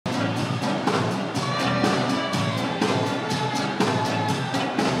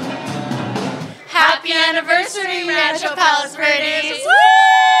anniversary, Rancho Palos Verdes!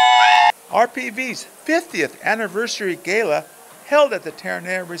 RPV's 50th anniversary gala held at the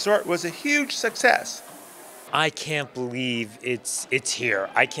Terranea Resort was a huge success. I can't believe it's here.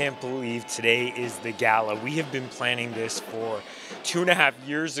 I can't believe today is the gala. We have been planning this for 2.5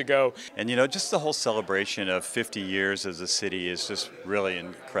 years ago. And you know, just the whole celebration of 50 years as a city is just really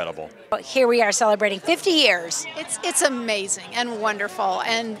incredible. Here we are celebrating 50 years. It's amazing and wonderful,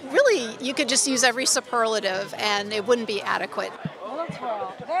 and really you could just use every superlative and it wouldn't be adequate.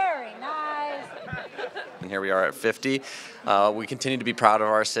 Very nice. And here we are at 50. We continue to be proud of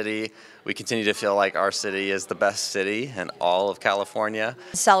our city. We continue to feel like our city is the best city in all of California.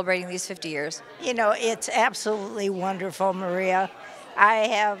 Celebrating these 50 years. You know, it's absolutely wonderful, Maria. I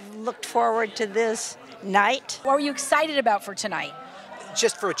have looked forward to this night. What were you excited about for tonight?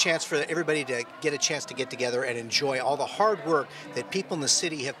 Just for a chance for everybody to get a chance to get together and enjoy all the hard work that people in the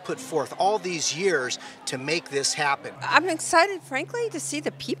city have put forth all these years to make this happen. I'm excited, frankly, to see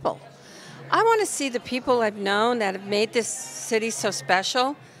the people. I want to see the people I've known that have made this city so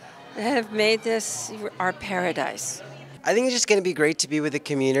special, that have made this our paradise. I think it's just going to be great to be with the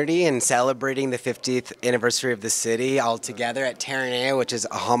community and celebrating the 50th anniversary of the city all together at Terranea, which is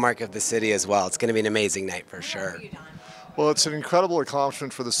a hallmark of the city as well. It's going to be an amazing night for sure. Well, it's an incredible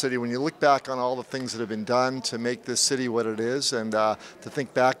accomplishment for the city when you look back on all the things that have been done to make this city what it is, and to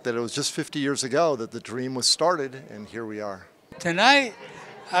think back that it was just 50 years ago that the dream was started, and here we are. Tonight,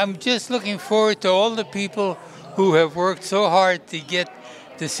 I'm just looking forward to all the people who have worked so hard to get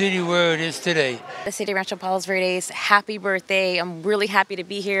the city where it is today. The City of Rancho Palos Verdes, happy birthday. I'm really happy to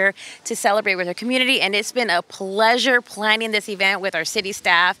be here to celebrate with our community, and it's been a pleasure planning this event with our city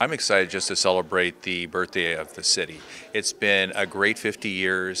staff. I'm excited just to celebrate the birthday of the city. It's been a great 50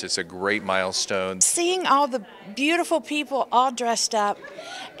 years. It's a great milestone. Seeing all the beautiful people all dressed up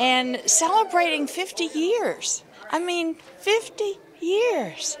and celebrating 50 years. I mean, 50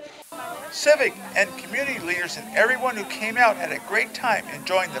 years. Civic and community leaders and everyone who came out had a great time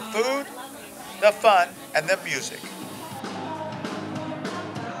enjoying the food, the fun, and the music.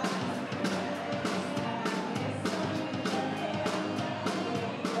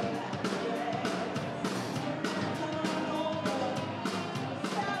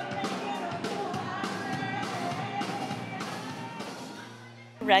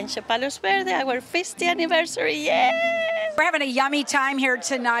 Rancho Palos Verdes, our 50th anniversary, yay! We're having a yummy time here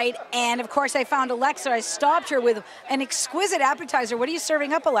tonight, and of course I found Alexa. I stopped her with an exquisite appetizer. What are you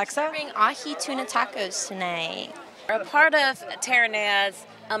serving up, Alexa? Serving ahi tuna tacos tonight. We're a part of Terranea's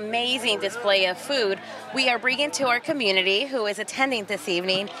amazing display of food. We are bringing to our community who is attending this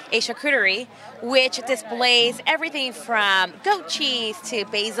evening a charcuterie which displays everything from goat cheese to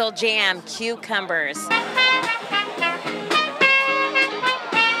basil jam, cucumbers.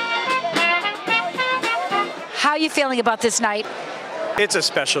 How are you feeling about this night? It's a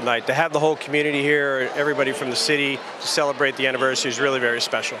special night. To have the whole community here, everybody from the city, to celebrate the anniversary is really very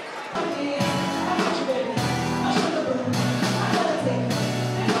special.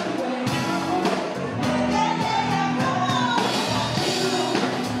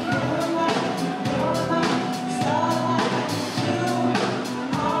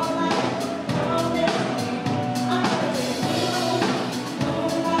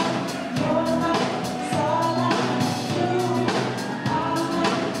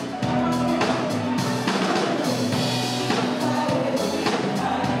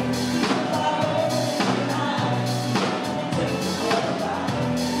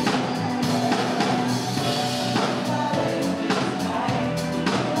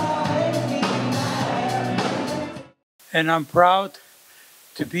 And I'm proud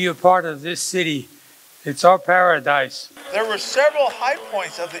to be a part of this city. It's our paradise. There were several high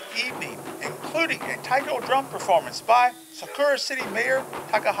points of the evening, including a taiko drum performance by Sakura City Mayor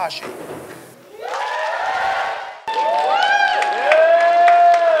Takahashi.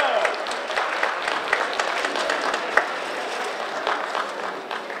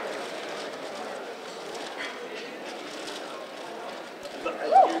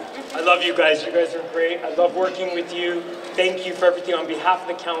 I love you guys. You guys are great. I love working with you. Thank you for everything on behalf of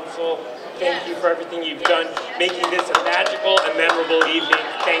the council. Thank you for everything you've done, making this a magical and memorable evening.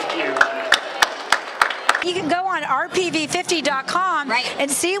 Thank you. You can go on rpv50.com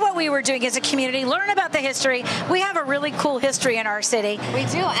and see what we were doing as a community, learn about the history. We have a really cool history in our city. We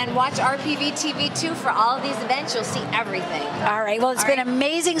do, and watch RPV TV too for all of these events. You'll see everything. All right, well, it's been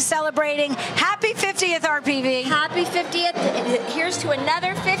amazing celebrating. Happy 50th, RPV. Happy 50th. Here's to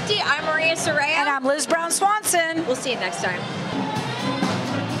another 50. I'm Maria Soraya. And I'm Liz Brown Swanson. We'll see you next time.